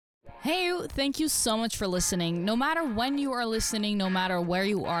Hey, thank you so much for listening. No matter when you are listening, no matter where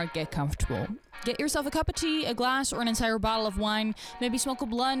you are, get comfortable. Get yourself a cup of tea, a glass, or an entire bottle of wine. Maybe smoke a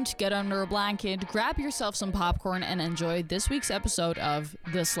blunt, get under a blanket, grab yourself some popcorn, and enjoy this week's episode of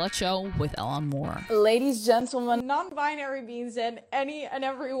The Slut Show with Ellen Moore. Ladies, gentlemen, non-binary beings, and any and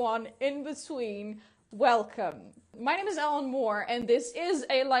everyone in between, welcome. My name is Ellen Moore, and this is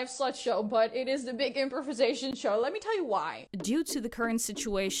a live slut show, but it is the big improvisation show. Let me tell you why. Due to the current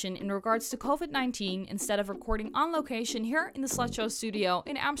situation in regards to COVID-19, instead of recording on location here in the Slut Show studio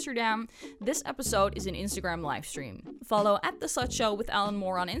in Amsterdam, this episode is an Instagram live stream. Follow at The Slut Show with Ellen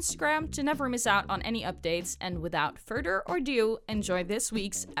Moore on Instagram to never miss out on any updates, and without further ado, enjoy this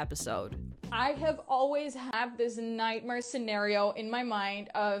week's episode. I have always had this nightmare scenario in my mind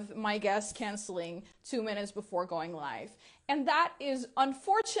of my guest canceling 2 minutes before going live. And that is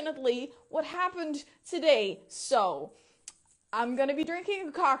unfortunately what happened today. So I'm gonna be drinking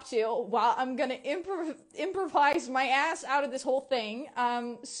a cocktail while I'm gonna improvise my ass out of this whole thing.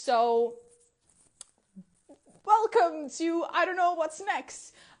 So welcome to I don't know what's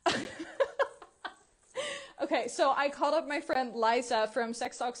next. Okay, so I called up my friend Liza from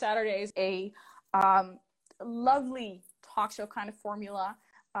Sex Talk Saturdays, a lovely talk show kind of formula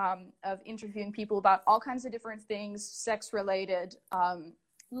of interviewing people about all kinds of different things, sex-related,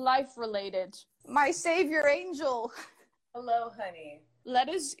 life-related. My savior angel. Hello, honey. Let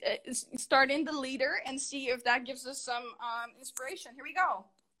us start in the leader and see if that gives us some inspiration. Here we go.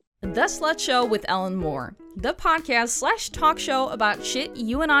 The Slut Show with Ellen Moore, the podcast/talk show about shit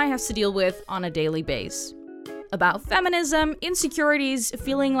you and I have to deal with on a daily basis. About feminism, insecurities,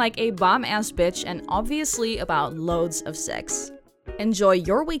 feeling like a bomb-ass bitch, and obviously about loads of sex. Enjoy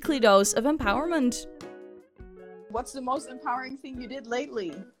your weekly dose of empowerment. What's the most empowering thing you did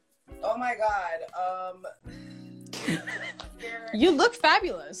lately? Oh my God. You look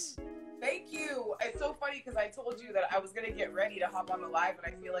fabulous. Thank you. It's so funny because I told you that I was gonna get ready to hop on the live,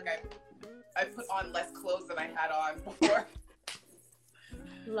 and I feel like I put on less clothes than I had on before.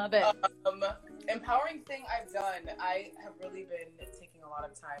 Love it. Empowering thing I've done. I have really been taking a lot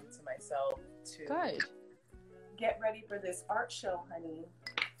of time to myself to get ready for this art show, honey.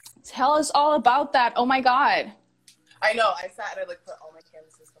 Tell us all about that. Oh my God. I know. I sat and I put all my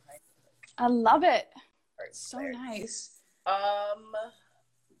canvases behind me. I love it. So nice.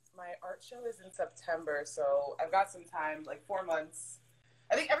 My art show is in September, so I've got some time, like 4 months.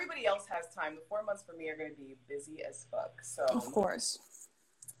 I think everybody else has time. The 4 months for me are going to be busy as fuck. So of course.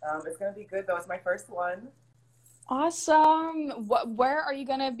 It's going to be good, though. It's my first one. Awesome. Where are you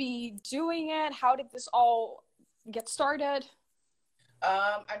going to be doing it? How did this all get started?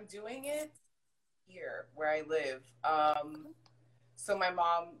 I'm doing it here where I live. So my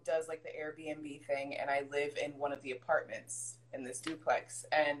mom does like the Airbnb thing, and I live in one of the apartments in this duplex.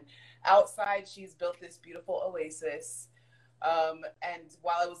 And outside, she's built this beautiful oasis. And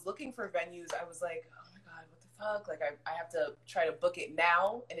while I was looking for venues, I was like, oh my God, what the fuck? Like, I have to try to book it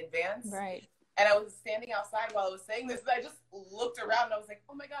now in advance. Right. And I was standing outside while I was saying this, and I just looked around, and I was like,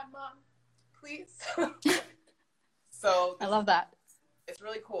 oh my God, Mom, please. So I love that. It's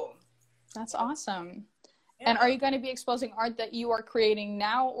really cool. That's awesome. Yeah. And are you going to be exposing art that you are creating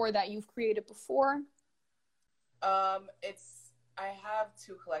now or that you've created before? I have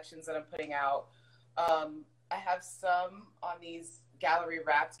 2 collections that I'm putting out. I have some on these gallery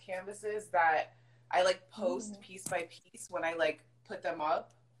wrapped canvases that I like post piece by piece when I like put them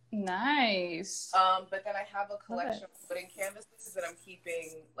up. Nice. But then I have a collection of wooden canvases that I'm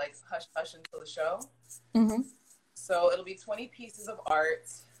keeping like hush hush until the show. Mm-hmm. So it'll be 20 pieces of art.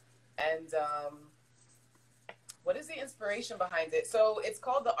 And what is the inspiration behind it? So it's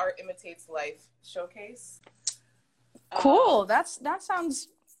called the Art Imitates Life Showcase. Cool. That sounds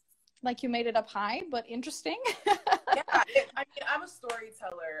like you made it up high, but interesting. Yeah, I mean, I'm a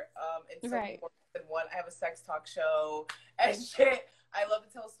storyteller in so right. more than one. I have a sex talk show and shit. I love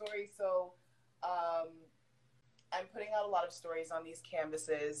to tell stories, so I'm putting out a lot of stories on these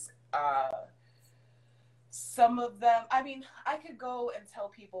canvases. Some of them, I mean, I could go and tell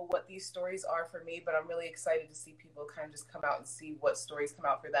people what these stories are for me, but I'm really excited to see people kind of just come out and see what stories come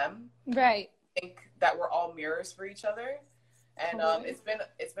out for them. Right. I think that we're all mirrors for each other. And Totally.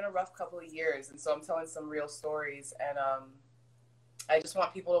 it's been a rough couple of years, and so I'm telling some real stories, and I just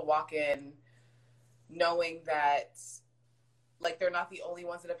want people to walk in knowing that like they're not the only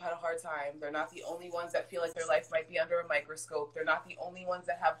ones that have had a hard time. They're not the only ones that feel like their life might be under a microscope. They're not the only ones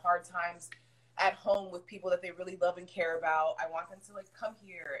that have hard times at home with people that they really love and care about. I want them to like come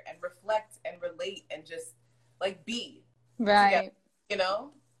here and reflect and relate and just like be right together, you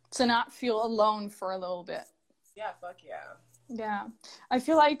know, to not feel alone for a little bit. Yeah, fuck yeah. Yeah. I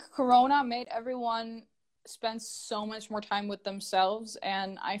feel like Corona made everyone spend so much more time with themselves.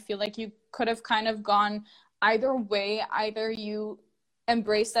 And I feel like you could have kind of gone either way. Either you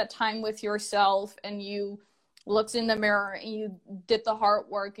embrace that time with yourself and you looked in the mirror and you did the hard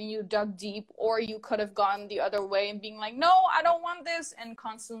work and you dug deep, or you could have gone the other way and being like, no, I don't want this, and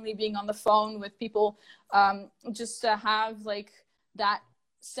constantly being on the phone with people, just to have like that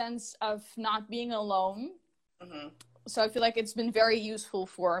sense of not being alone. Mm-hmm. So I feel like it's been very useful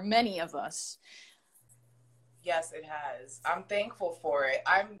for many of us. Yes, it has. I'm thankful for it.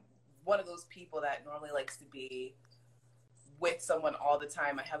 I'm one of those people that normally likes to be with someone all the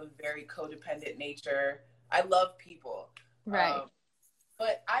time. I have a very codependent nature. I love people. Right.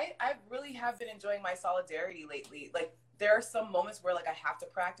 But I really have been enjoying my solidarity lately. Like, there are some moments where, like, I have to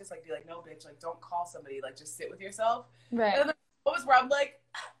practice, like, be like, no, bitch, like, don't call somebody. Like, just sit with yourself. Right. And then there's moments where I'm like,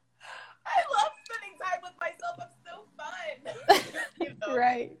 I love spending time with myself. I'm so fun. You know?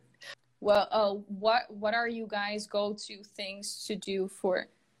 Right. Well, what are you guys go-to things to do for...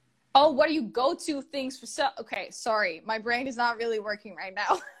 Oh, what are you go-to things for... Okay, sorry. My brain is not really working right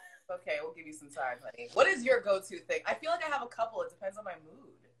now. Okay, we'll give you some time, honey. What is your go-to thing? I feel like I have a couple. It depends on my mood.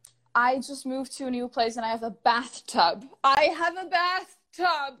 I just moved to a new place and I have a bathtub. I have a bathtub.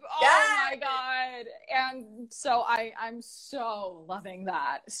 Yes! Oh my God. And so I'm so loving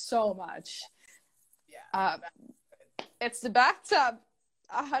that so much. Yeah. It's the bathtub.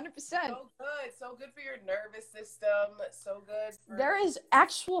 100%. So good for your nervous system. So good for... There is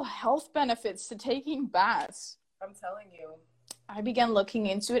actual health benefits to taking baths. I'm telling you. I began looking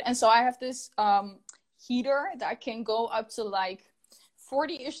into it, and so I have this heater that can go up to like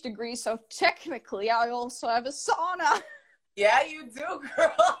 40-ish degrees. So technically, I also have a sauna. Yeah, you do,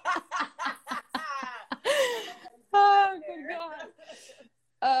 girl. Oh good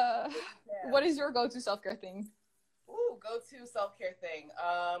God. What is your go-to self-care thing? Ooh, go-to self-care thing.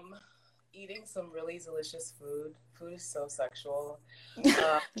 Eating some really delicious food. Food is so sexual.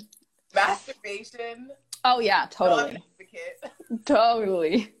 Masturbation. Oh yeah, totally.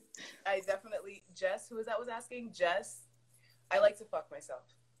 Totally. I definitely, Jess, who was asking? Jess, I like to fuck myself.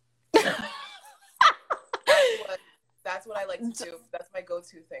 That's what I like to do. That's my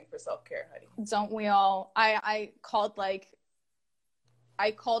go-to thing for self-care, honey. Don't we all? I called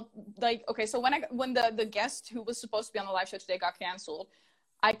okay, so when the guest who was supposed to be on the live show today got canceled,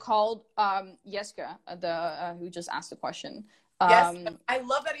 I called Jeska, who just asked the question. Yes, I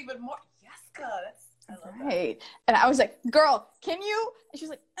love that even more. Jeska, I love right. That. And I was like, girl, can you? And she's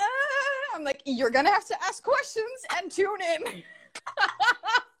like, I'm like, you're going to have to ask questions and tune in.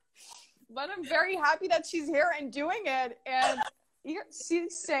 But I'm very happy that she's here and doing it. And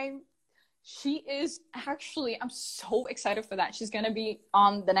she's saying, she is actually, I'm so excited for that. She's going to be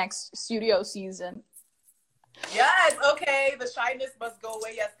on the next studio season. Yes, okay. The shyness must go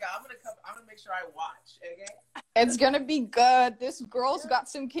away. Yes, I'm gonna make sure I watch, okay? It's gonna be good. This girl's got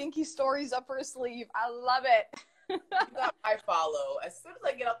some kinky stories up her sleeve. I love it. You got my follow as soon as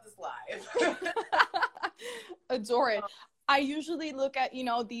I get up this live. Adore it. I usually look at,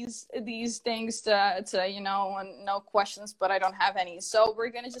 these things to and no questions, but I don't have any. So we're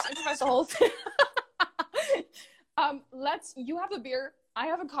gonna just improvise the whole thing. You have a beer. I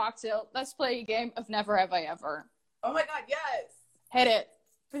have a cocktail. Let's play a game of Never Have I Ever. Oh my God, yes. Hit it.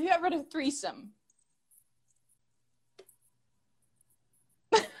 Have you ever had a threesome?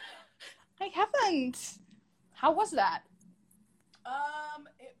 I haven't. How was that?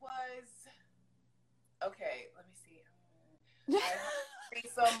 It was... Okay, let me see. I had a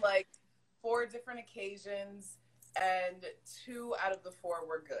threesome, like, 4 different occasions, and 2 out of the 4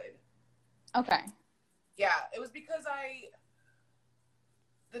 were good. Okay. Yeah, it was because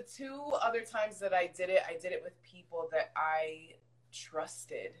the 2 other times that I did it with people that I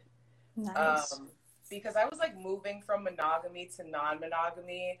trusted. Nice. Because I was like moving from monogamy to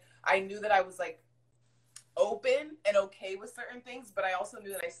non-monogamy. I knew that I was like open and okay with certain things, but I also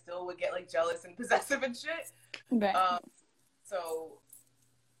knew that I still would get like jealous and possessive and shit. Right. So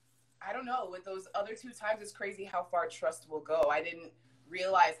I don't know. With those other 2 times, it's crazy how far trust will go. I didn't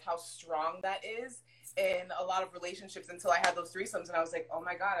realize how strong that is in a lot of relationships until I had those threesomes, and I was like, oh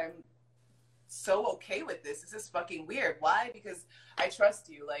my God, I'm so okay with this. This is fucking weird. Why? Because I trust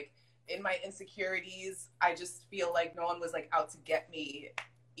you. Like, in my insecurities, I just feel like no one was like out to get me,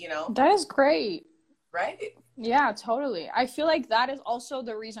 That is great. Right? Yeah, totally. I feel like that is also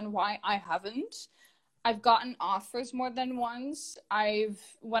the reason why I haven't. I've gotten offers more than once.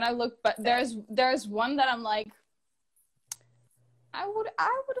 When I look, but there's one that I'm like, I would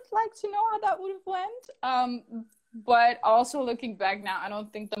have liked to know how that would have went. But also looking back now, I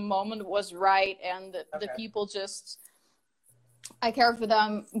don't think the moment was right, and the people just I care for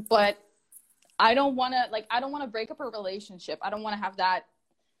them, but I don't want to break up a relationship. I don't want to have that.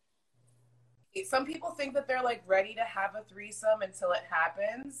 Some people think that they're like ready to have a threesome until it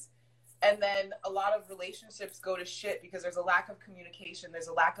happens. And then a lot of relationships go to shit because there's a lack of communication. There's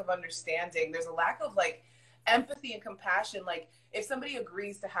a lack of understanding. There's a lack of like empathy and compassion. Like if somebody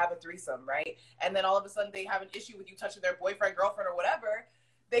agrees to have a threesome, right? And then all of a sudden they have an issue with you touching their boyfriend, girlfriend, or whatever.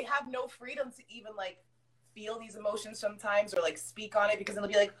 They have no freedom to even like feel these emotions sometimes or like speak on it, because then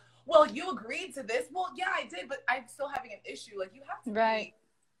they'll be like, well, you agreed to this. Well, yeah, I did, but I'm still having an issue. Like you have to be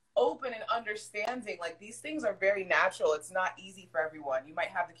open and understanding. Like these things are very natural. It's not easy for everyone. You might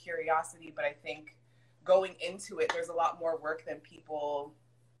have the curiosity, but I think going into it, there's a lot more work than people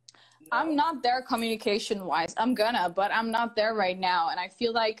know. I'm not there communication wise. But I'm not there right now. And I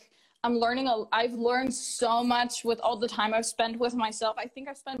feel like I've learned so much with all the time I've spent with myself. I think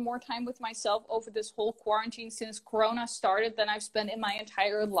I've spent more time with myself over this whole quarantine since Corona started than I've spent in my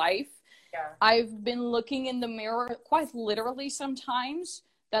entire life. Yeah. I've been looking in the mirror quite literally sometimes,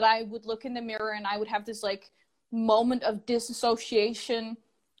 that I would look in the mirror and I would have this like moment of disassociation,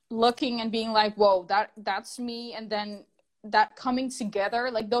 looking and being like, whoa, that's me. And then that coming together,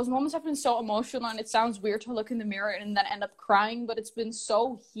 like those moments have been so emotional, and it sounds weird to look in the mirror and then end up crying, but it's been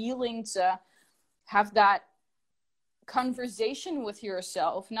so healing to have that conversation with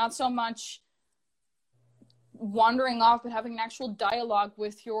yourself, not so much wandering off, but having an actual dialogue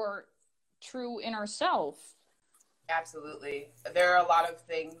with your true inner self. Absolutely. There are a lot of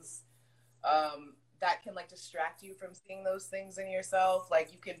things that can like distract you from seeing those things in yourself.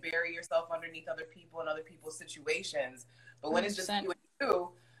 Like you can bury yourself underneath other people and other people's situations. But when 100%. It's just you and you,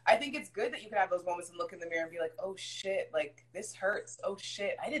 I think it's good that you can have those moments and look in the mirror and be like, oh shit, like this hurts. Oh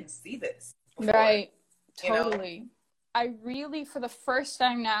shit, I didn't see this before. Right. Totally. You know? I really, for the first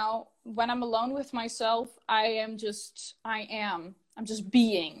time now, when I'm alone with myself, I'm just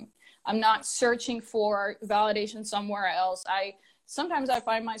being. I'm not searching for validation somewhere else. Sometimes I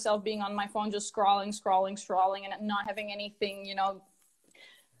find myself being on my phone, just scrolling, and not having anything, you know,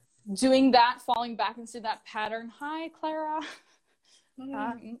 doing that, falling back into that pattern. Hi, Clara.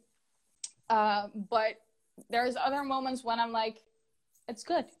 Mm-hmm. But there's other moments when I'm like, it's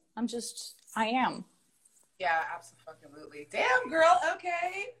good. I am. Yeah, absolutely. Damn, girl.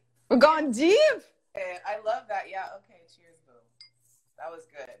 Okay. We're going deep. I love that. Yeah. Okay. Cheers, boo. That was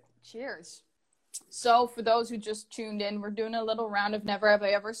good. Cheers. So for those who just tuned in, we're doing a little round of Never Have I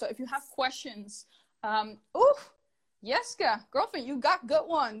Ever. So if you have questions, Yeska, girlfriend, you got good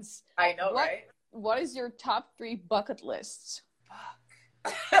ones. I know, right? What is your top 3 bucket lists?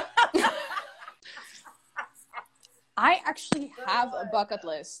 Fuck. I actually have a bucket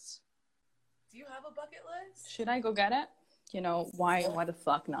list. Do you have a bucket list? Should I go get it? You know, why the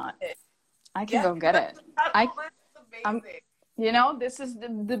fuck not? I can go get it. Amazing. You know, this is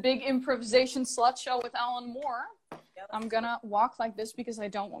the big improvisation slut show with Ellen Moore. Yeah, I'm going to walk like this because I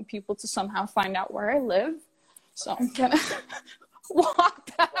don't want people to somehow find out where I live. So okay. I'm going to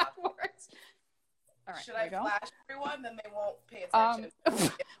walk backwards. All right, should I flash everyone? Then they won't pay attention.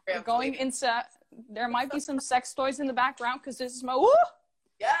 We're going into, there might be some sex toys in the background because this is my, woo!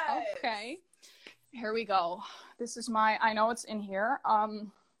 Yes. Okay. Here we go. This is my, I know it's in here.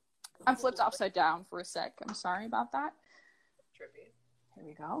 I'm flipped upside down for a sec. I'm sorry about that. Trippy. Here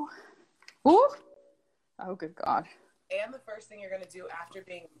we go. Ooh. Oh, good God. And the first thing you're going to do after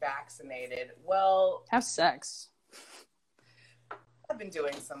being vaccinated, well... have sex. I've been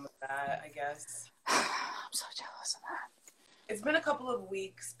doing some of that, I guess. I'm so jealous of that. It's been a couple of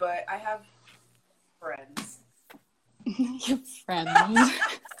weeks, but I have friends. You have friends.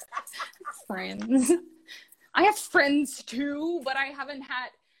 Friends. I have friends too, but I haven't had...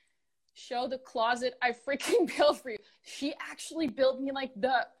 Show the closet I freaking built for you. She actually built me like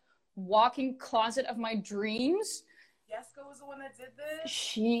the walk-in closet of my dreams. Yeska was the one that did this?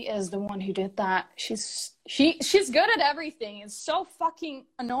 She is the one who did that. She's good at everything. It's so fucking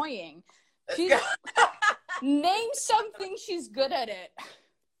annoying. Name something, she's good at it.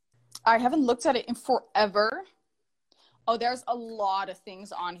 I haven't looked at it in forever. Oh, there's a lot of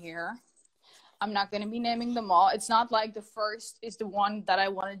things on here. I'm not going to be naming them all. It's not like the first is the one that I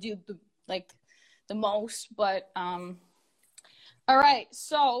want to do the most, but all right.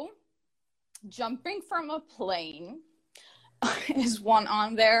 So jumping from a plane is one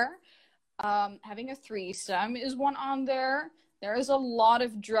on there. Having a threesome is one on there. There is a lot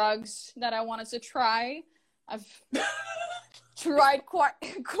of drugs that I wanted to try. I've tried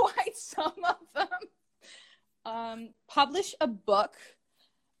quite some of them. Publish a book.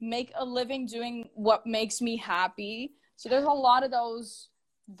 Make a living doing what makes me happy. So there's a lot of those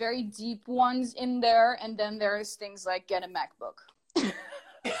very deep ones in there, and then there's things like get a MacBook.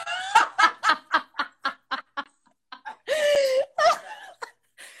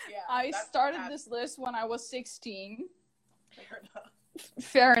 I started this list when I was 16.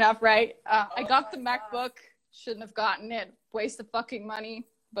 Fair enough, right? I got the MacBook. God. Shouldn't have gotten it. Waste of fucking money,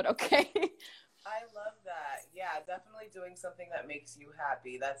 but okay. I love that. Yeah, definitely doing something that makes you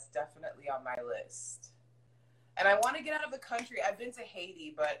happy. That's definitely on my list. And I want to get out of the country. I've been to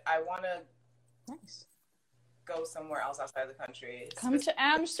Haiti, but I want to go somewhere else outside the country. Come to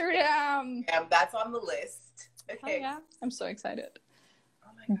Amsterdam. Yeah, that's on the list. Okay. Oh, yeah. I'm so excited. Oh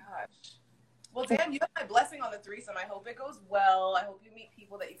my gosh. Well, Dan, you have my blessing on the threesome. I hope it goes well. I hope you meet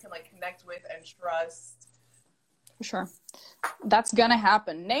people that you can like connect with and trust. For sure. That's gonna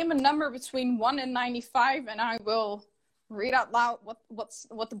happen. Name a number between 1 and 95, and I will read out loud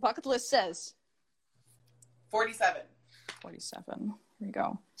what the bucket list says. 47. 47. Here we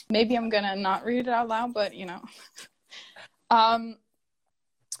go. Maybe I'm gonna not read it out loud, but you know.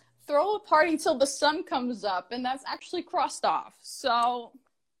 Throw a party till the sun comes up, and that's actually crossed off. So.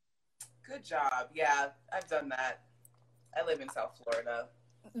 Good job. Yeah, I've done that. I live in South Florida.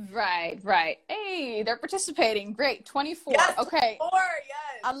 Right. Hey, they're participating. Great. 24. Yes, okay. 24,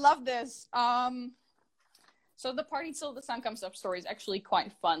 yes. I love this. So the party till the sun comes up story is actually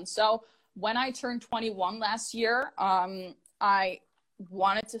quite fun. So when I turned 21 last year, I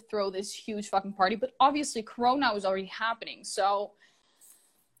wanted to throw this huge fucking party, but obviously Corona was already happening. So,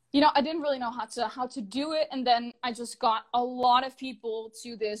 you know, I didn't really know how to do it. And then I just got a lot of people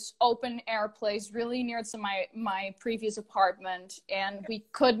to this open air place really near to my previous apartment. And we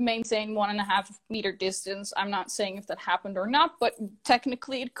could maintain 1.5 meter distance. I'm not saying if that happened or not, but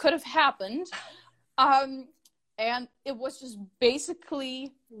technically it could have happened. And it was just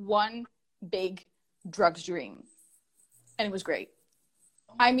basically one big drugs dream. And it was great.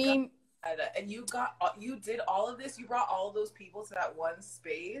 Oh I mean... God. And you did all of this? You brought all of those people to that one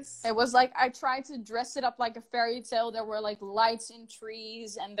space? It was like, I tried to dress it up like a fairy tale. There were like lights in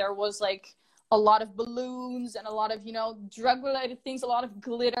trees, and there was like a lot of balloons and a lot of, you know, drug related things, a lot of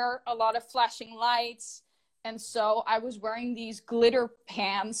glitter, a lot of flashing lights. And so I was wearing these glitter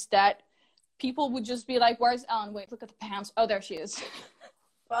pants that people would just be like, where's Ellen? Wait, look at the pants. Oh, there she is.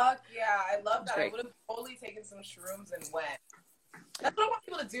 Fuck yeah. I love that. Great. I would have totally taken some shrooms and went. That's what I want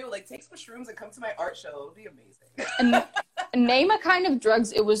people to do. Like, take some shrooms and come to my art show. It'll be amazing. And name a kind of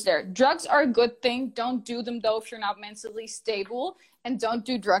drugs, it was there. Drugs are a good thing. Don't do them, though, if you're not mentally stable. And don't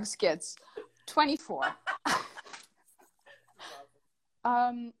do drugs, kids. 24.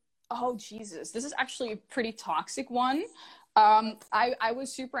 Oh, Jesus. This is actually a pretty toxic one. I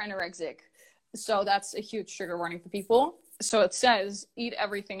was super anorexic. So that's a huge trigger warning for people. So it says, eat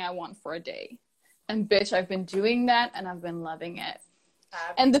everything I want for a day. And bitch, I've been doing that, and I've been loving it.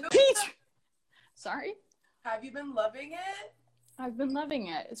 And the peach. Sorry? Have you been loving it? I've been loving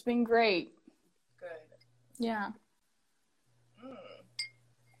it. It's been great. Good. Yeah.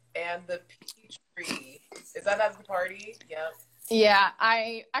 And the peach tree. Is that at the party? Yep. Yeah,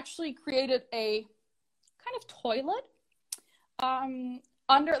 I actually created a kind of toilet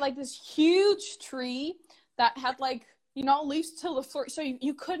under like this huge tree that had like, you know, leaves till the floor. So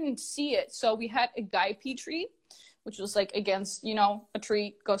you couldn't see it. So we had a guy pee tree, which was like against, you know, a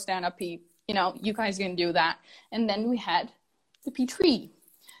tree, go stand up, pee. You know, you guys can do that. And then we had the pee tree,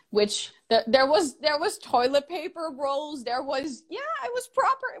 which there was toilet paper rolls. There was, yeah, it was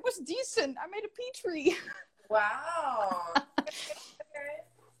proper. It was decent. I made a pee tree. Wow.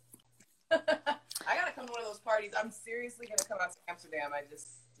 I gotta come to one of those parties. I'm seriously gonna come out to Amsterdam. I just,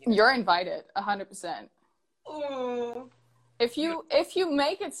 you know. You're invited, 100%. Ooh. If you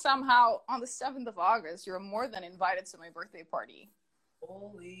make it somehow on the 7th of August, you're more than invited to my birthday party.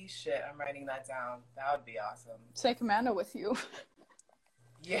 Holy shit, I'm writing that down. That would be awesome. Take Amanda with you.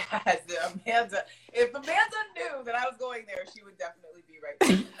 Yes, Amanda. If Amanda knew that I was going there, she would definitely be right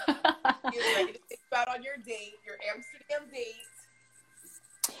there. She's ready to think about on your date, your Amsterdam date.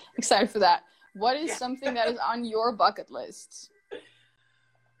 Excited for that. What is something that is on your bucket list?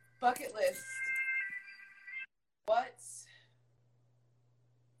 Bucket list. What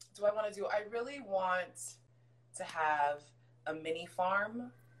do I want to do? I really want to have a mini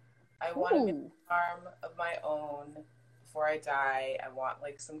farm. I want a mini farm of my own before I die. I want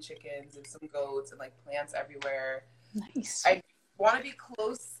like some chickens and some goats and like plants everywhere. Nice. I want to be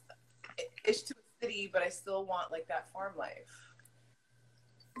close-ish to a city, but I still want like that farm life.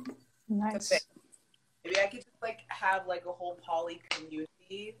 Nice. Maybe I could just like have like a whole poly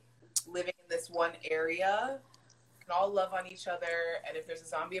community living in this one area. We can all love on each other, and if there's a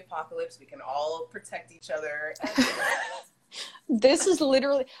zombie apocalypse, we can all protect each other. This is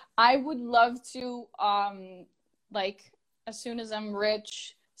literally, I would love to, like, as soon as I'm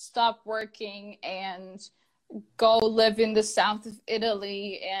rich, stop working and go live in the south of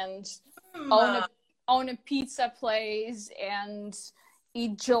Italy and own a pizza place and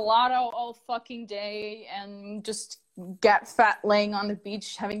eat gelato all fucking day and just get fat laying on the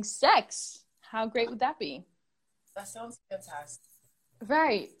beach having sex. How great would that be? That sounds fantastic.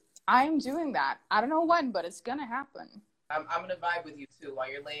 Right. I'm doing that. I don't know when, but it's gonna happen. I'm gonna vibe with you too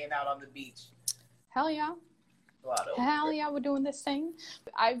while you're laying out on the beach. Hell yeah. Gelato. Hell yeah, we're doing this thing.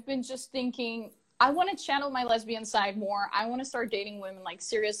 I've been just thinking, I want to channel my lesbian side more. I want to start dating women, like,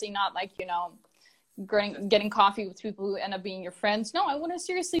 seriously, not like, you know, getting coffee with people who end up being your friends. No, I want to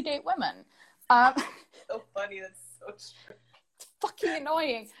seriously date women. So funny. That's so true. It's fucking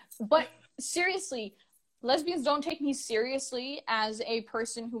annoying. But seriously, lesbians don't take me seriously as a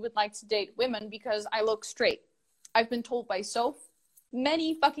person who would like to date women because I look straight. I've been told by so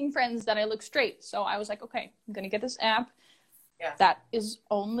many fucking friends that I look straight. So I was like, okay, I'm going to get this app that is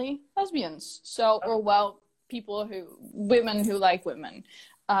only lesbians. So, or, well, women who like women,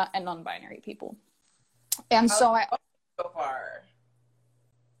 and non-binary people. And so far.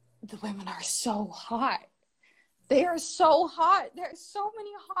 The women are so hot. They are so hot. There's so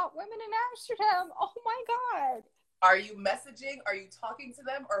many hot women in Amsterdam. Oh my God. Are you messaging? Are you talking to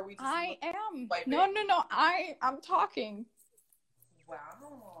them? Or are we just I am. Wiping? No. I'm talking.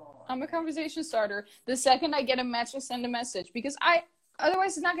 Wow. I'm a conversation starter. The second I get a match, I send a message because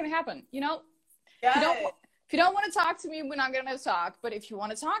otherwise it's not going to happen. You know, yes. If you don't want to talk to me, we're not going to talk. But if you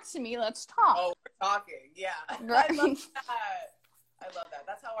want to talk to me, let's talk. Oh, we're talking. Yeah. Right. I love that. I love that.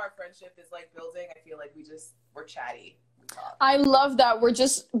 That's how our friendship is like building. I feel like we're chatty. We talk. I love that. We're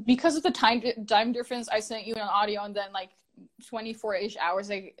just, because of the time difference, I sent you an audio and then like 24-ish hours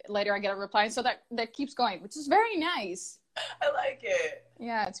later I get a reply. So that keeps going, which is very nice. I like it.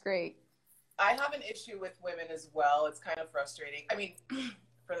 Yeah, it's great. I have an issue with women as well. It's kind of frustrating. I mean,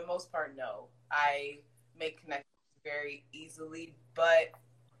 for the most part, no. I make connections very easily, but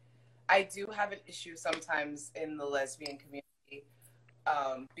I do have an issue sometimes in the lesbian community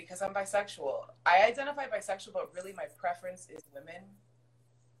because I'm bisexual. I identify bisexual, but really my preference is women.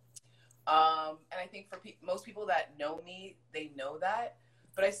 And I think for most people that know me, they know that.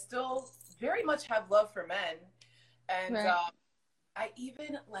 But I still very much have love for men. And right. I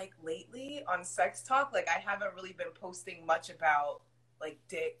even, like, lately on Sex Talk, like, I haven't really been posting much about, like,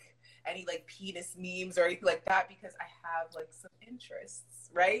 dick, any, like, penis memes or anything like that because I have, like, some interests,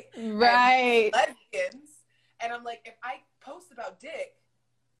 right? Right. Lesbians. And I'm like, if I post about dick,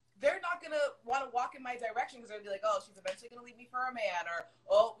 they're not going to want to walk in my direction because they'll be like, oh, she's eventually going to leave me for a man, or,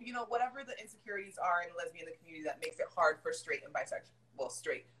 oh, you know, whatever the insecurities are in the lesbian community that makes it hard for straight and bisexual, well,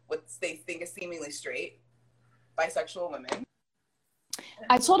 straight, what they think is seemingly straight, bisexual women.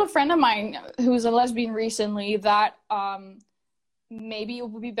 I told a friend of mine who's a lesbian recently that maybe it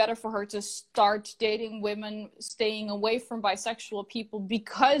would be better for her to start dating women, staying away from bisexual people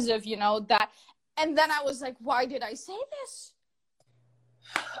because of, you know, that. And then I was like, why did I say this?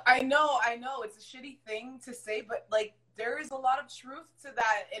 I know. It's a shitty thing to say, but, like, there is a lot of truth to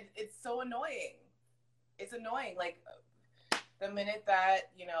that. It's so annoying. It's annoying. Like, the minute that,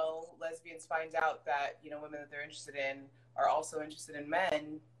 you know, lesbians find out that, you know, women that they're interested in are also interested in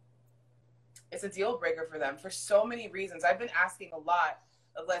men, it's a deal breaker for them for so many reasons. I've been asking a lot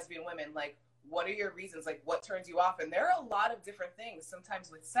of lesbian women, like, what are your reasons? Like, what turns you off? And there are a lot of different things.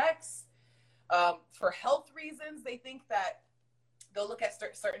 Sometimes with sex, for health reasons, they think that they'll look at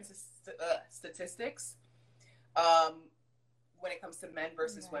certain statistics when it comes to men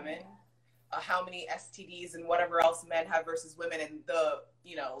versus women. How many STDs and whatever else men have versus women, and the,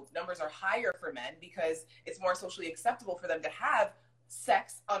 you know, numbers are higher for men because it's more socially acceptable for them to have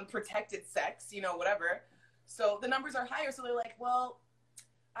sex, unprotected sex, you know, whatever. So the numbers are higher. So they're like, well,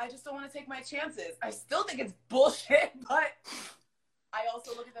 I just don't want to take my chances. I still think it's bullshit, but I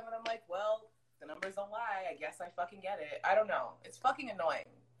also look at them and I'm like, well, the numbers don't lie. I guess I fucking get it. I don't know. It's fucking annoying.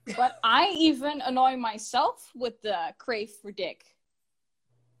 But I even annoy myself with the crave for dick.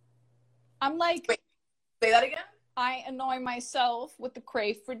 I'm like, wait, say that again? I annoy myself with the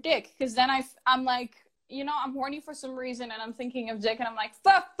crave for dick because then I'm like, you know, I'm horny for some reason and I'm thinking of dick and I'm like,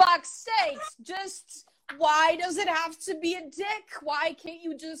 for fuck's sakes, just why does it have to be a dick? Why can't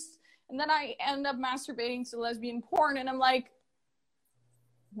you just, and then I end up masturbating to lesbian porn and I'm like,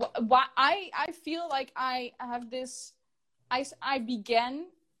 why? I feel like I have this, I began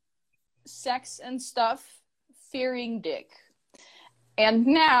sex and stuff fearing dick. And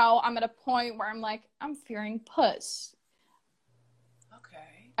now I'm at a point where I'm like, I'm fearing puss.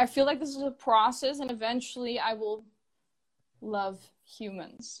 Okay. I feel like this is a process and eventually I will love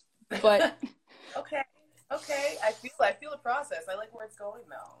humans. But Okay. I feel the process. I like where it's going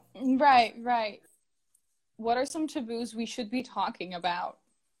though. right. What are some taboos we should be talking about?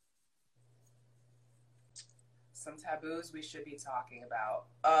 Some taboos we should be talking about.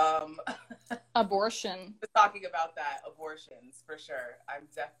 Abortion. Talking about that, abortions for sure. I'm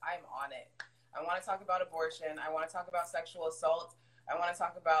on it. I want to talk about abortion. I want to talk about sexual assault. I want to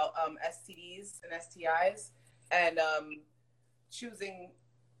talk about STDs and STIs, and choosing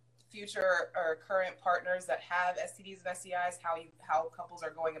future or current partners that have STDs and STIs. How couples are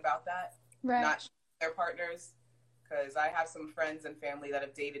going about that, Right. not their partners. Because I have some friends and family that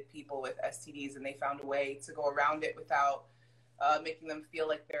have dated people with STDs, and they found a way to go around it without making them feel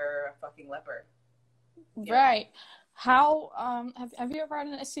like they're a fucking leper. Right. How have you ever had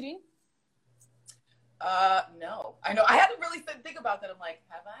an STD? No. I know. I had to really think about that. I'm like,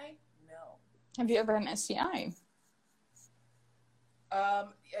 have I? No. Have you ever had an STI? A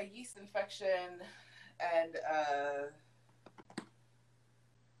yeast infection and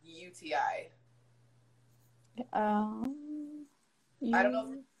UTI. I don't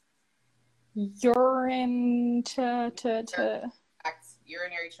know. Urinary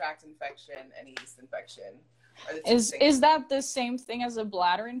tract infection and yeast infection. Is that the same thing as a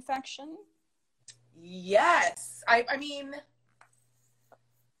bladder infection? Yes. I mean,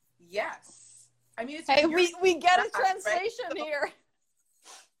 yes. I mean, it's hey, we get a translation right? here.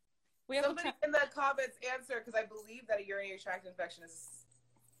 We have somebody in the comments answer, because I believe that a urinary tract infection is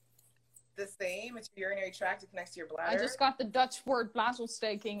the same. It's your urinary tract. It connects to your bladder. I just got the Dutch word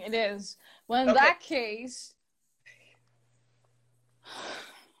blazelsteking. It is. Well, in that case,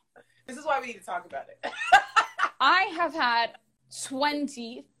 this is why we need to talk about it. I have had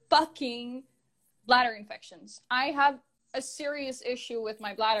 20 fucking bladder infections. I have a serious issue with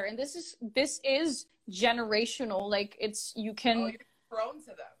my bladder, and this is generational. Like, you can. Oh, you're prone to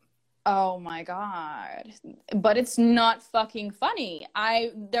them. Oh my God. But it's not fucking funny.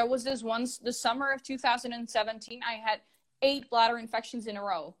 There was this once, the summer of 2017, I had 8 bladder infections in a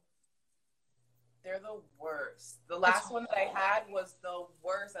row. They're the worst. The last one that I had was the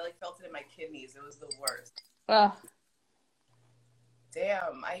worst. I felt it in my kidneys. It was the worst. Ugh.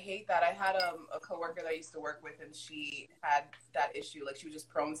 Damn, I hate that. I had a coworker that I used to work with, and she had that issue. Like, she was just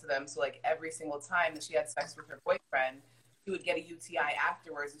prone to them. So, every single time that she had sex with her boyfriend, she would get a UTI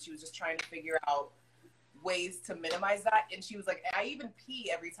afterwards, and she was just trying to figure out ways to minimize that. And she was like, I even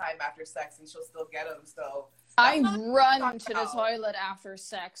pee every time after sex, and she'll still get them. So I run to the toilet after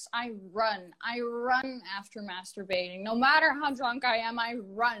sex. I run after masturbating. No matter how drunk I am, I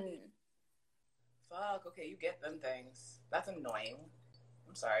run. Fuck, okay, you get them things. That's annoying.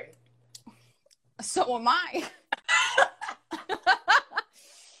 I'm sorry. So am I.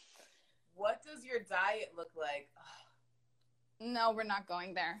 What does your diet look like? No, we're not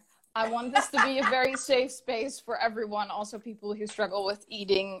going there. I want this to be a very safe space for everyone, also people who struggle with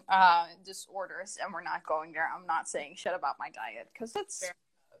eating disorders, and we're not going there. I'm not saying shit about my diet, because that's...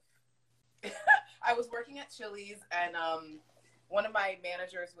 I was working at Chili's, and one of my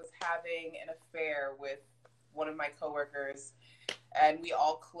managers was having an affair with one of my coworkers, and we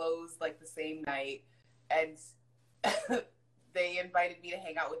all closed the same night, and they invited me to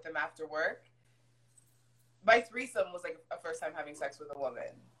hang out with them after work. My threesome was a first time having sex with a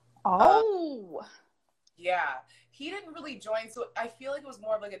woman. Oh. Yeah. He didn't really join, so I feel like it was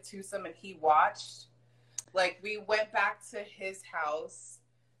more of a twosome, and he watched. We went back to his house.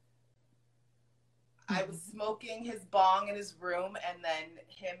 I was smoking his bong in his room, and then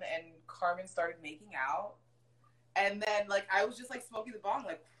him and Carmen started making out. And then, I was just, smoking the bong,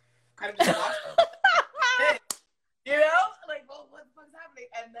 kind of just watching. You know? Well, what the fuck's happening?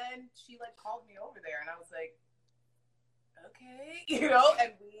 And then she, called me over there, and I was like, okay. You know?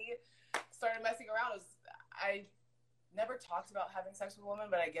 And we started messing around. I never talked about having sex with a woman,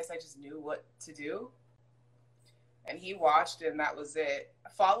 but I guess I just knew what to do. And he watched, and that was it.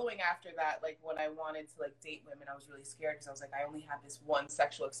 Following after that, when I wanted to, date women, I was really scared, because I was like, I only had this one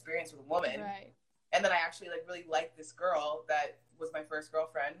sexual experience with a woman. Right. And then I actually, really liked this girl that was my first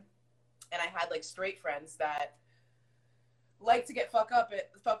girlfriend. And I had, straight friends that like to get fucked up and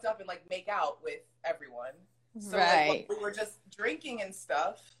make out with everyone. So when we were just drinking and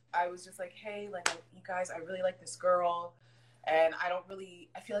stuff, I was just like, hey, you guys, I really like this girl, and I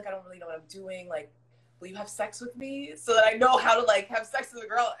feel like I don't really know what I'm doing. Will you have sex with me so that I know how to have sex with a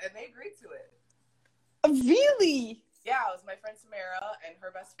girl? And they agreed to it. Really? Yeah, it was my friend Samara and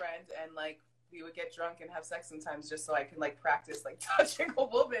her best friend, and we would get drunk and have sex sometimes just so I can practice touching a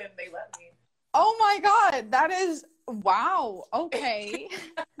woman. They let me. Oh my God, that is wow. Okay.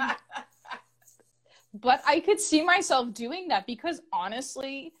 But I could see myself doing that because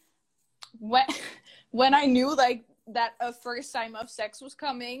honestly, when I knew like that a first time of sex was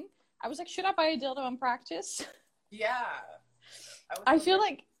coming, I was like, should I buy a dildo and practice? Yeah. I feel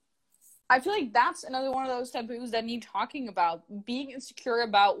like that's another one of those taboos that need talking about. Being insecure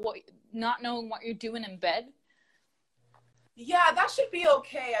about not knowing what you're doing in bed. Yeah, that should be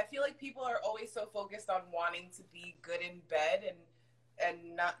okay. I feel like people are always so focused on wanting to be good in bed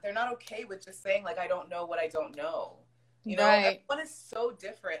and they're not okay with just saying like, I don't know what I don't know. You know, everyone is so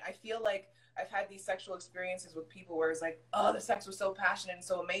different. I feel like I've had these sexual experiences with people where it's like, oh, the sex was so passionate and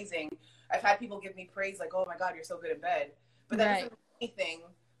so amazing. I've had people give me praise like, oh my God, you're so good in bed. But that doesn't mean anything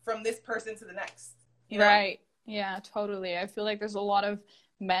from this person to the next. You know? Right. Yeah, totally. I feel like there's a lot of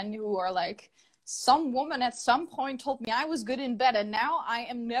men who are like, some woman at some point told me I was good in bed, and now I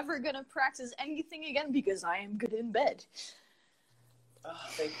am never going to practice anything again because I am good in bed. Oh,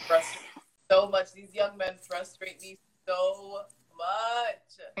 they frustrate me so much. These young men frustrate me so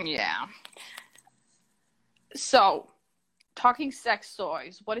much. Yeah. So, talking sex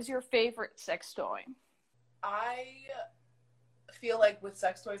toys, what is your favorite sex toy? I feel like with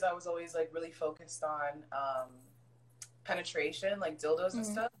sex toys, I was always like really focused on penetration, like dildos and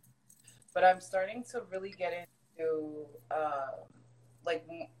stuff. But I'm starting to really get into like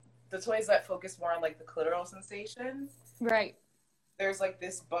the toys that focus more on like the clitoral sensation. Right. There's like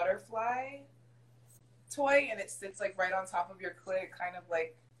this butterfly toy, and it sits like right on top of your clit. It kind of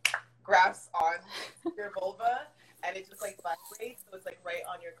like grabs on your vulva, and it just like vibrates, so it's like right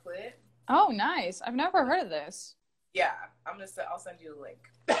on your clit. Oh, nice! I've never heard of this. Yeah, I'll send you the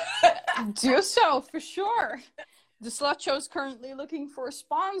link. Do so for sure. The Slut Show is currently looking for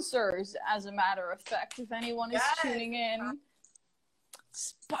sponsors, as a matter of fact. If anyone is tuning in,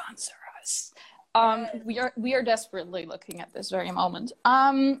 sponsor us. We are desperately looking at this very moment.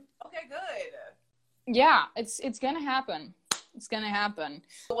 Okay, good. Yeah, it's gonna happen. It's gonna happen.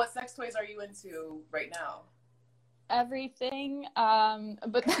 So what sex toys are you into right now? Everything,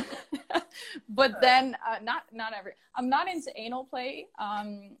 but then not every. I'm not into anal play.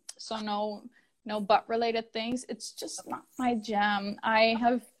 So no butt related things. It's just not my jam.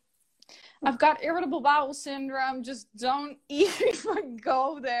 I've got irritable bowel syndrome. Just don't even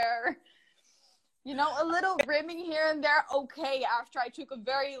go there. You know, a little rimming here and there, okay, after I took a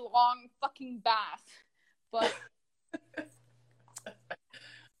very long fucking bath. But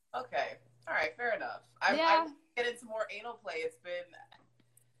okay. All right, fair enough. I get into more anal play. It's been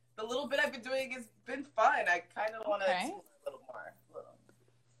the little bit I've been doing has been fun. I kind of want to explore a little more.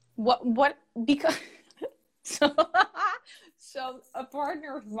 What because so a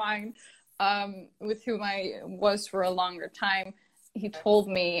partner of mine with whom I was for a longer time, he told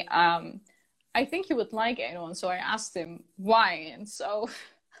me I think you would like anal, and so I asked him why. And so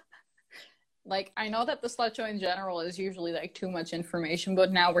like, I know that the Slut Show in general is usually like too much information,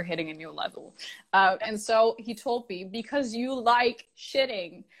 but now we're hitting a new level. And so he told me, because you like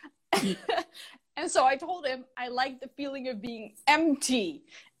shitting. And so I told him I like the feeling of being empty.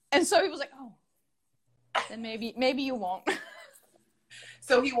 And so he was like, oh, then maybe you won't.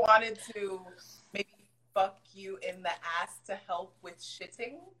 So he wanted to maybe fuck you in the ass to help with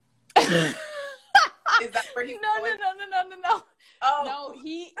shitting? Is that where he No. Oh. No,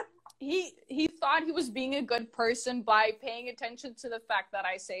 he thought he was being a good person by paying attention to the fact that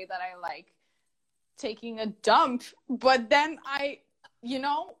I say that I like taking a dump. But then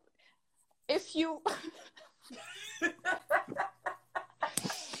if you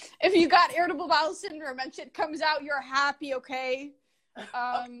if you got irritable bowel syndrome and shit comes out, you're happy, okay?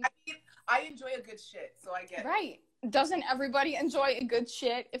 I enjoy a good shit, so I get right. Doesn't everybody enjoy a good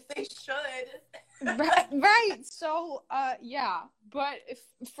shit? If they should. right. So, yeah. But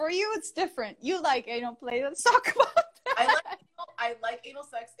for you, it's different. You like anal play. Let's talk about that. I like anal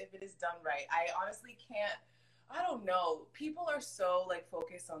sex if it is done right. I honestly can't. I don't know. People are so like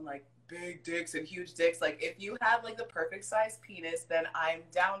focused on like big dicks and huge dicks. Like if you have like the perfect size penis, then I'm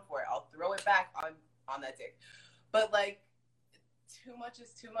down for it. I'll throw it back on that dick. But like, too much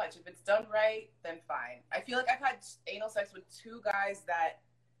is too much. If it's done right, then fine. I feel like I've had anal sex with two guys that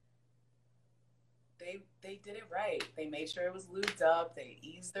they did it right. They made sure it was lubed up. They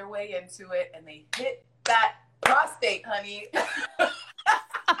eased their way into it, and they hit that prostate, honey. Oh,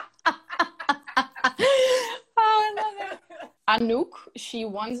 I love it. Anouk, she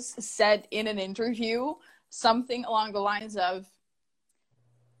once said in an interview something along the lines of,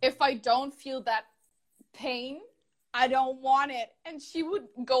 if I don't feel that pain, I don't want it. And she would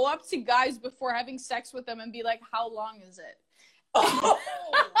go up to guys before having sex with them and be like, how long is it? Oh.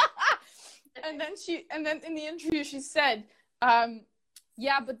 and then in the interview she said,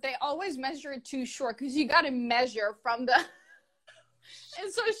 Yeah, but they always measure it too short because you got to measure from the.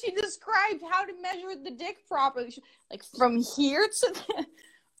 And so she described how to measure the dick properly, like from here to the.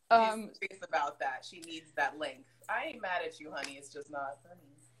 She's serious about that. She needs that length. I ain't mad at you, honey. It's just not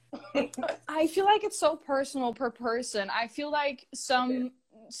funny. I feel like it's so personal per person. I feel like some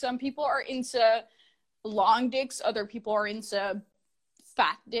people are into long dicks, other people are into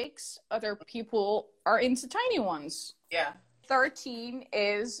fat dicks, other people are into tiny ones. Yeah. 13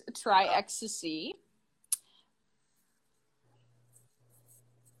 is try ecstasy,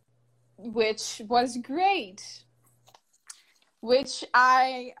 which was great. Which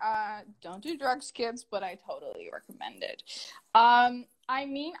I don't do drugs, kids, but I totally recommend it. I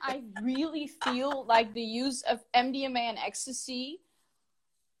mean, I really feel like the use of MDMA and ecstasy,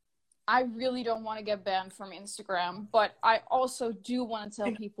 I really don't want to get banned from Instagram, but I also do want to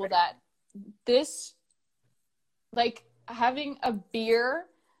tell people that this, like, having a beer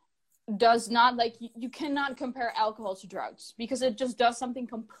does not, like, you cannot compare alcohol to drugs because it just does something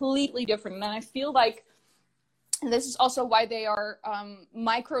completely different. And I feel like this is also why they are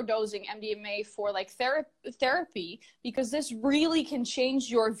microdosing MDMA for like therapy, because this really can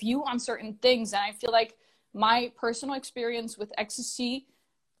change your view on certain things. And I feel like my personal experience with ecstasy,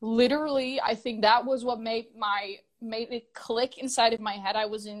 literally, I think that was what made it click inside of my head. I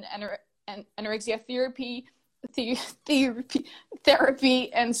was in anorexia therapy,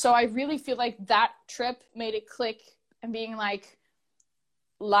 and so I really feel like that trip made it click and being like,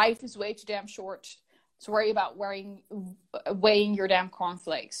 life is way too damn short to worry about weighing your damn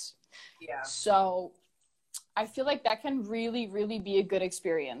cornflakes. Yeah. So I feel like that can really, really be a good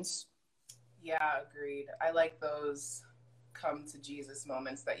experience. Yeah, agreed. I like those come to Jesus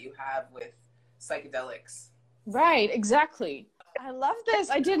moments that you have with psychedelics. Right, exactly. I love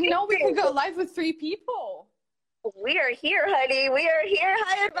this. I didn't know we could go live with 3 people. We are here, honey. We are here.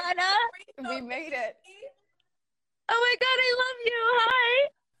 Hi, Ivana. We made it. Oh my God, I love you. Hi.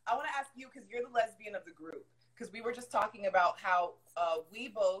 I want to ask you, because you're the lesbian of the group, because we were just talking about how we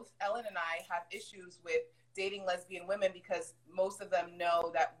both, Ellen and I, have issues with dating lesbian women because most of them know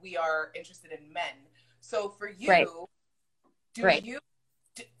that we are interested in men. So for you,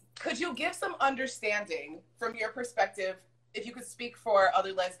 could you give some understanding from your perspective, if you could speak for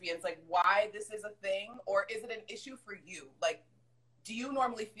other lesbians, like why this is a thing, or is it an issue for you? Like, do you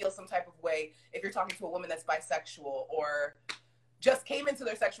normally feel some type of way if you're talking to a woman that's bisexual or just came into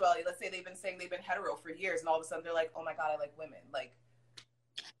their sexuality? Let's say they've been saying they've been hetero for years and all of a sudden they're like, oh my God, I like women. Like,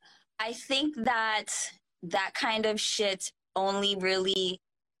 I think that kind of shit only really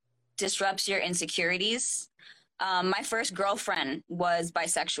disrupts your insecurities. My first girlfriend was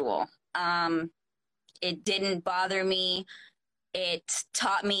bisexual. It didn't bother me. It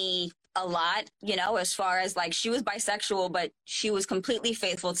taught me a lot, you know, as far as like, she was bisexual, but she was completely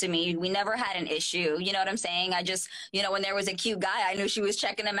faithful to me. We never had an issue. You know what I'm saying? I just, you know, when there was a cute guy, I knew she was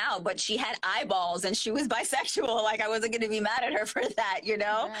checking him out, but she had eyeballs and she was bisexual. Like, I wasn't going to be mad at her for that, you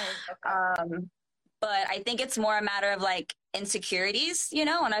know? Right. But I think it's more a matter of like insecurities, you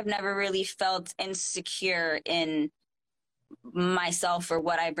know, and I've never really felt insecure in myself or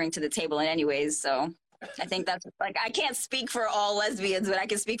what I bring to the table in any ways. So I think that's like, I can't speak for all lesbians, but I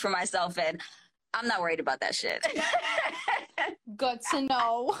can speak for myself, and I'm not worried about that shit. Good to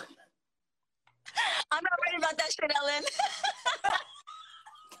know. I'm not worried about that shit, Ellen.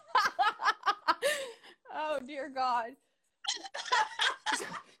 Oh, dear God.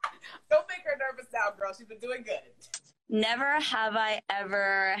 don't make her nervous now, girl. She's been doing good. Never have I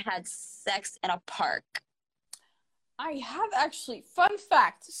ever had sex in a park. I have actually. Fun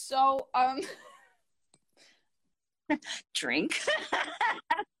fact. So, Drink.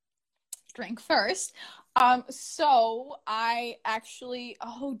 drink first. So I actually,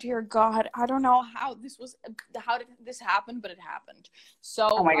 oh dear God, I don't know how did this happen, but it happened. So,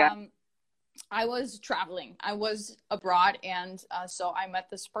 Oh my God. I was traveling. I was abroad, and so I met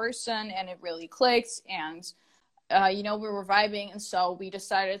this person, and it really clicked, and you know, we were vibing, and so we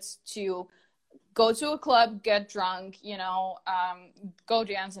decided to go to a club, get drunk, you know, go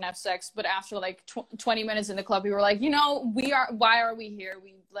dance and have sex. But after like 20 minutes in the club, we were like, you know, why are we here?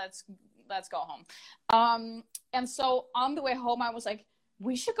 Let's go home. And so on the way home, I was like,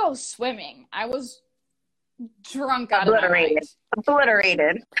 we should go swimming. I was drunk out of my mind.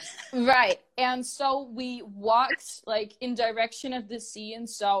 Obliterated. Right. And so we walked like in direction of the sea. And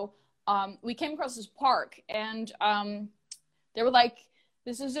so we came across this park, and they were like,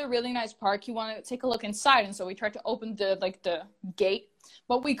 this is a really nice park. You want to take a look inside? And so we tried to open the gate,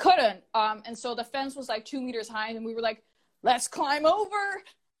 but we couldn't. And so the fence was like 2 meters high, and we were like, let's climb over.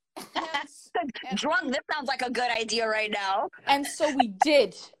 Drunk, this sounds like a good idea right now. And so we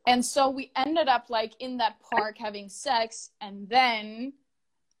did. And so we ended up like in that park having sex. And then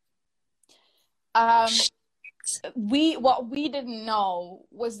what we didn't know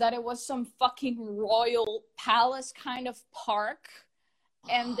was that it was some fucking royal palace kind of park.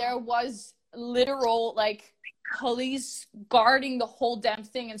 And there was literal like police guarding the whole damn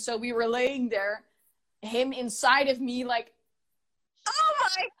thing. And so we were laying there, him inside of me, like, oh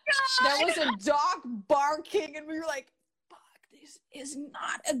my God, there was a dog barking, and we were like, fuck, this is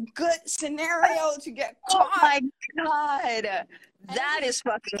not a good scenario to get caught. Oh my God, that is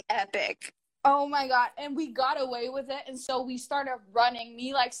fucking epic. Oh my God. And we got away with it. And so we started running,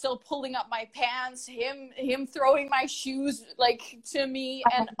 me like still pulling up my pants, him throwing my shoes like to me.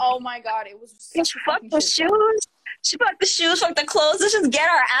 And oh my God, it was such fuck the shoes. She fucked the shoes, fucked the clothes. Let's just get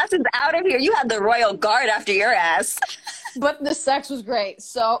our asses out of here. You had the royal guard after your ass. But the sex was great.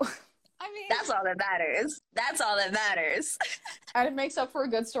 So, I mean, that's all that matters. That's all that matters. And it makes up for a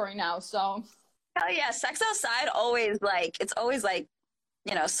good story now. So, hell yeah. Sex outside it's always like,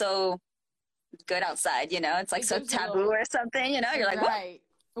 you know, so good outside, you know, it's like so taboo or something, you know, you're like, right.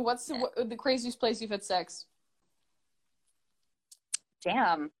 What's the craziest place you've had sex?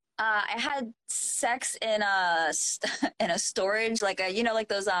 Damn. I had sex in a storage, like you know, like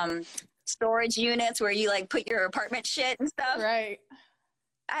those storage units where you like put your apartment shit and stuff. Right.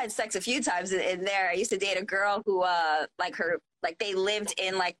 I had sex a few times in there. I used to date a girl who they lived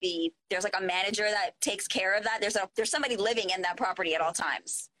in like there's like a manager that takes care of that. There's somebody living in that property at all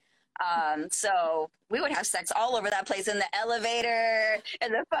times. So we would have sex all over that place, in the elevator,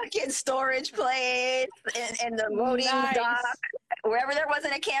 in the fucking storage place, in the loading dock, wherever there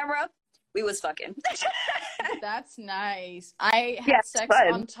wasn't a camera, we was fucking. That's nice. I had sex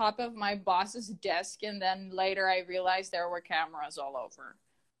on top of my boss's desk, and then later I realized there were cameras all over.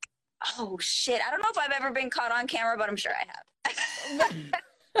 Oh shit. I don't know if I've ever been caught on camera, but I'm sure I have.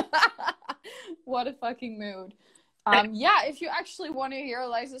 What a fucking mood. Yeah, if you actually want to hear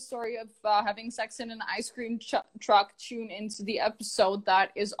Eliza's story of having sex in an ice cream truck, tune into the episode that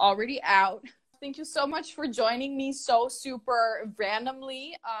is already out. Thank you so much for joining me so super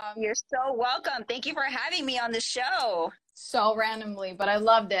randomly. You're so welcome. Thank you for having me on the show. So randomly, but I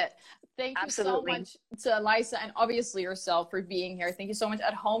loved it. Thank you Absolutely. so much to Eliza and obviously yourself for being here. Thank you so much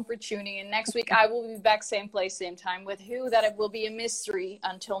at home for tuning in. Next week, I will be back same place, same time with who. That it will be a mystery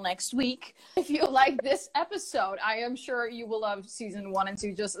until next week. If you like this episode, I am sure you will love season 1 and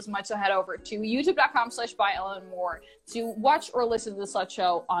 2 just as much. So head over to youtube.com/bi-Ellen Moore to watch or listen to The Slut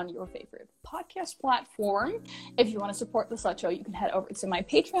Show on your favorite podcast platform. If you want to support The Slut Show, you can head over to my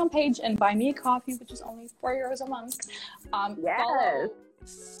Patreon page and buy me a coffee, which is only €4 a month. Yes. Follow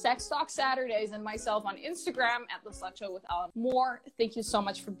Sex Talk Saturdays and myself on Instagram at The Slut Show with Ellen Moore. Thank you so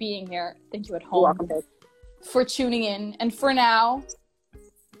much for being here. Thank you at home for tuning in. And for now,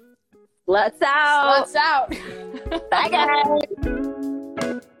 Sluts out. Sluts out. Bye, guys.